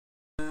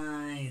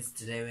guys,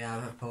 today we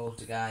have a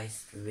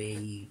Polteageist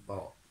V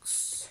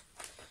box,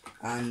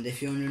 and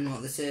if you're wondering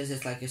what this is,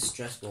 it's like a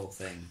stress ball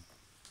thing.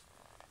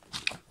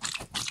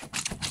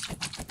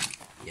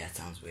 Yeah, it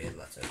sounds weird,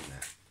 let's open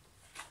it.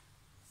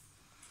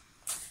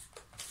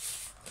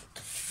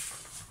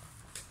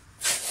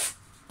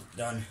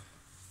 Done.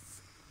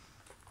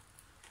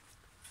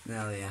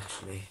 Nearly,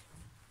 actually.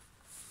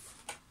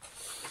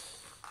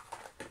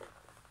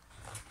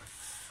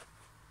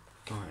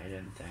 I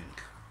didn't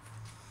think.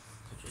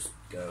 I'll just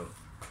go.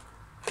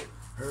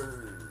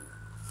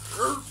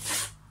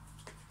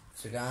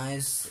 So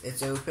guys,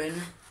 it's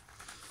open.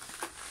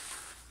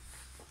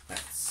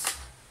 Let's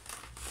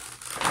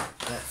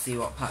see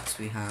what packs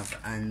we have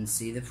and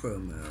see the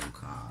promo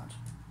card.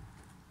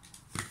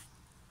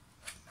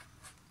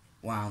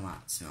 Wow,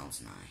 that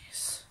smells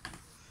nice.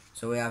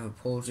 So we have a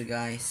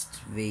Polteageist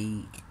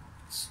V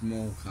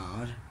small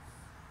card.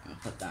 I'll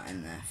put that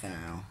in there for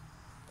now.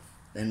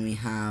 Then we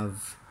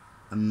have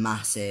a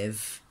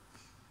massive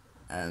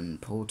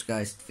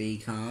Polteageist V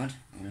card.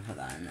 I'm going to put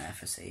that in there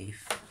for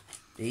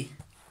safety.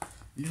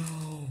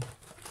 No!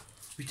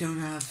 We don't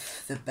have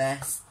the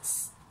best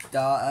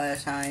starter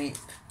type.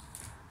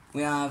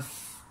 We have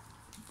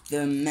the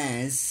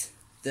Mez,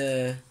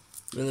 the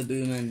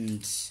Rillaboom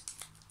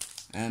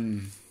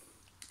and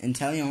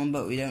Inteleon,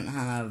 but we don't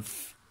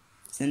have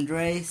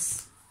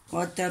Cinderace.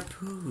 What the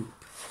poop?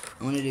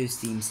 I want to do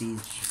Steam Siege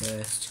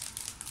first.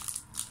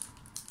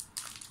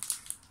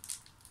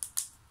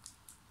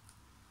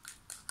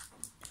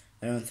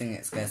 I don't think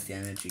it scares the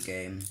energy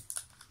game.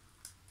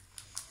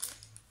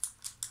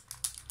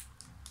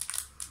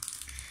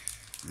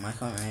 Why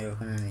can't I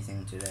open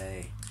anything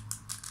today?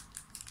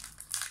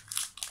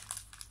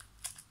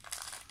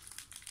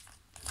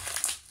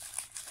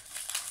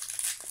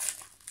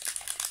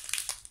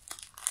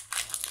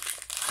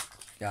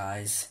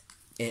 Guys,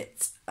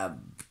 it's a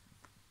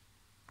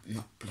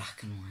not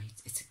black and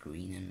white, it's a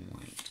green and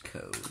white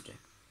code.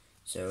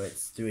 So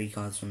it's 3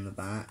 cards from the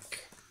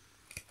back.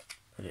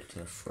 Put it to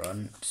the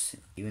front.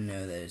 Even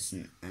though there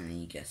isn't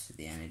any guess of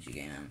the energy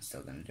game, I'm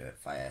still going to do it.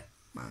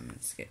 Fireman,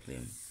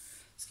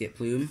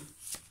 Skiploom,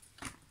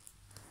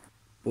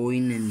 Boy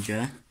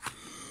Ninja,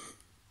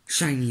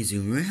 Shiny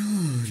Zoomer,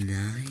 oh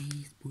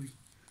nice boy,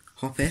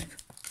 Hoppip,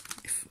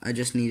 if I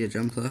just need a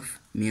Jumpluff,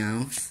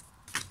 Meowth,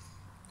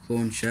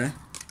 Launcher,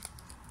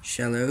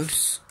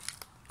 Shellos,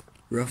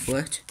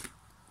 Rufflet,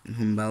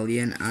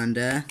 Humbalion, and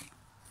a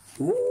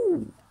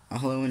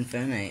Hollow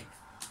Infernape.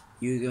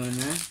 You go in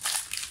there.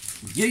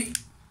 Yeet!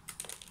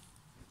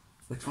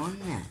 Which one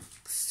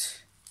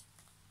next?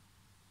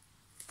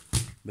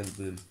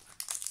 Boom.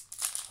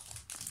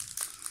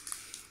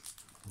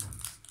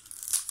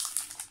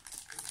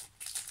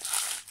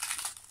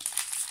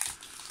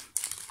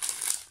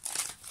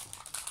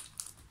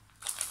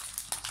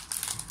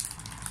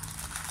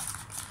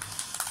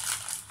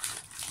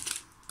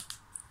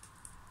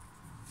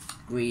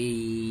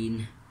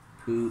 Green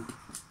poop.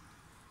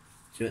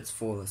 So it's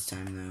 4 this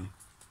time though.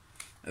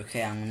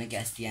 Okay, I'm gonna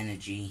guess the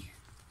energy.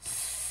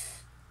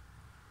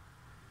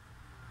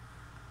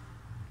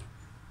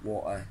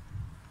 Water.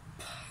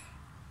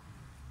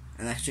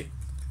 Electric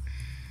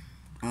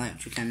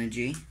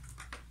energy.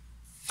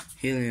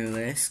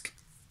 Heliolisk.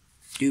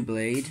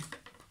 Doublade.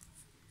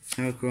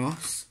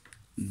 Heracross.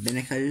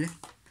 Binnacle.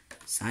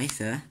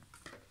 Scyther.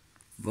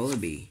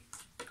 Volibee.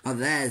 Oh,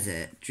 there's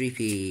it.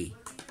 Dreepy.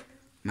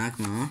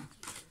 Magmar.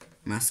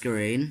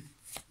 Masquerain.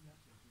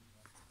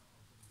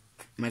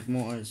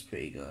 Magmar is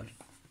pretty good.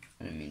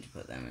 I didn't mean to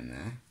put them in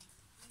there.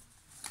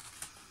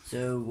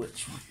 So,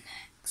 which one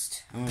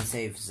next? I want to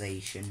save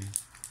Zacian.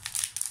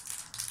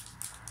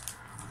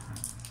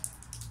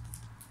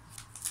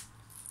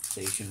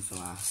 Zacian for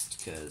last,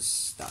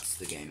 because that's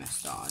the game I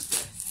started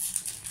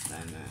with.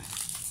 Then,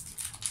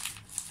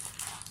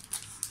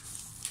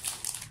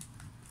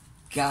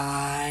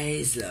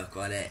 guys, look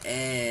what it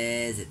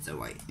is. It's a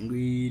white and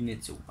green.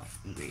 It's a white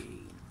and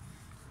green.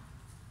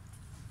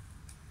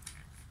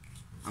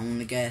 I'm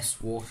gonna guess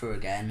water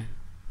again.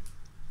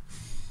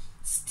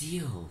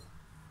 Steel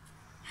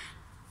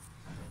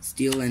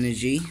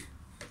Energy,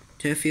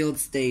 Turffield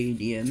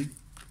Stadium,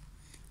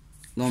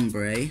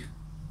 Lombre,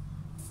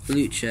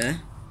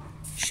 Lucha,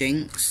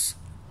 Shinx,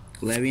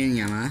 Galarian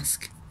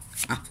Yamask,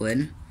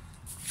 Applin,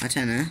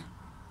 Atena,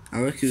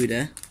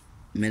 Arrokuda,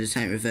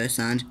 Meditite Reverse,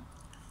 and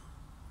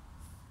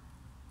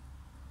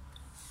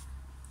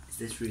is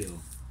this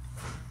real?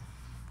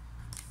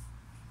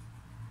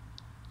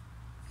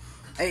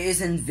 It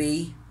isn't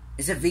V.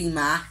 It's a V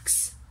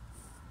Max.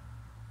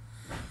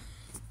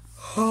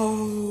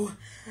 Holy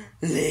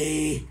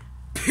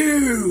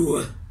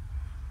poo!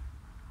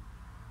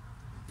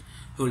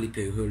 Holy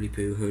poo, holy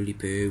poo, holy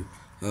poo,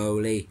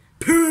 holy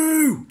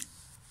poo!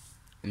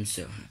 I'm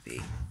so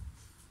happy.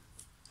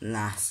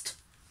 Last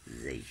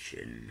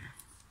Zacian.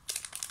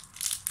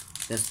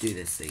 Let's do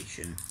this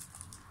Zacian.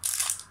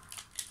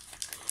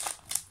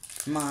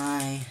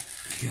 My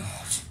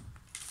God.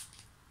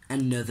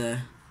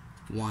 Another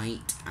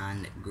white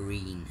and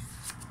green.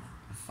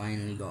 I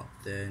finally got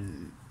the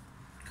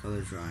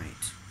colours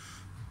right.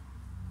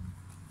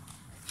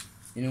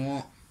 You know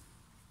what?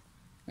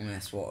 I'm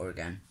gonna water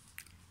again.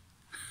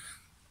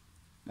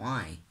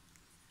 Why?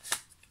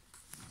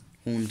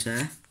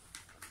 Haunter,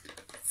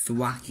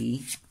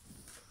 Thwacky,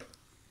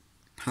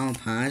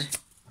 Palpad,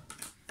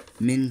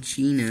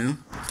 Minchino,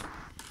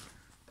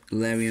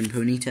 Galarian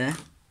Ponyta,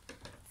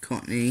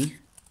 Cottony,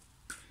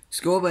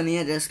 Scorbunny,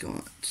 I just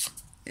got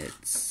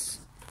its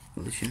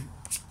evolution,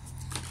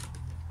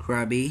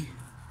 Krabby,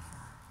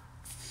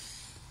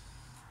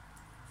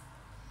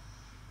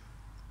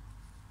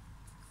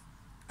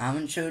 I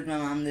haven't showed my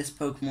mum this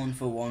Pokemon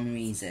for one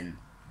reason.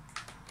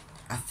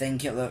 I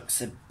think it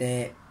looks a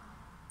bit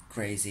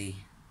crazy.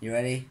 You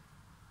ready?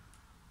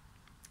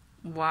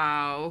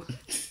 Wow.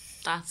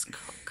 That's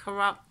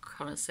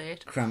can't say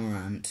it.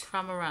 Cramorant.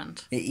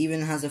 Cramorant. It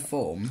even has a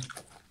form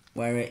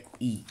where it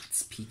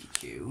eats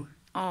Pikachu.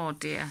 Oh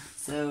dear.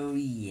 So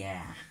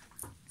yeah.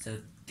 So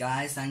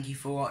guys, thank you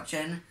for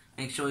watching.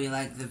 Make sure you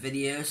like the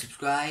video,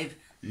 subscribe,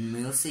 and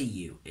we'll see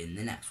you in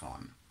the next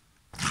one.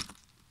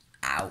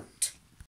 Out.